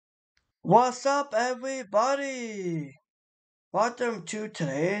What's up, everybody? Welcome to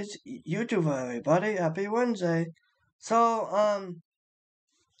today's YouTube, everybody. Happy Wednesday. So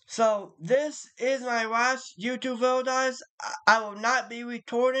this is my last YouTube video, guys. I will not be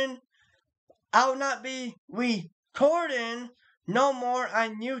recording. I will not be recording no more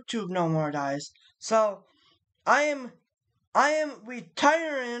on YouTube no more, guys. So I am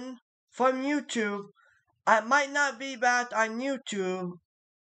retiring from YouTube. I might not be back on YouTube.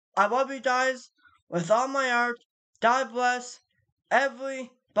 I love you guys with all my heart. God bless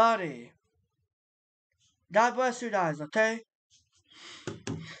everybody. God bless you guys, okay?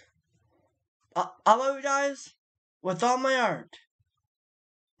 I love you guys with all my heart.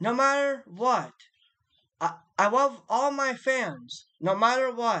 No matter what. I love all my fans. No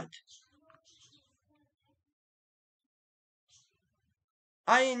matter what.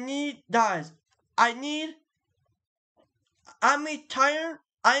 I need, guys. I'm retired.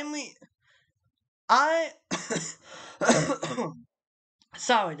 I,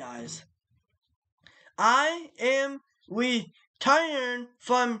 sorry, guys. I am retiring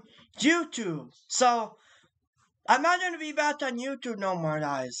from YouTube. So, I'm not going to be back on YouTube no more,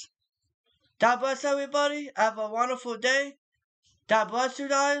 guys. God bless everybody. Have a wonderful day. God bless you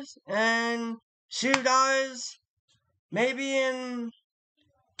guys. And see you guys maybe in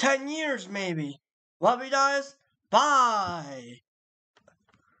 10 years, maybe. Love you guys. Bye.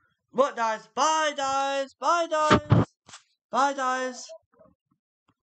 What, guys? Bye, guys. Bye, guys. Bye, guys.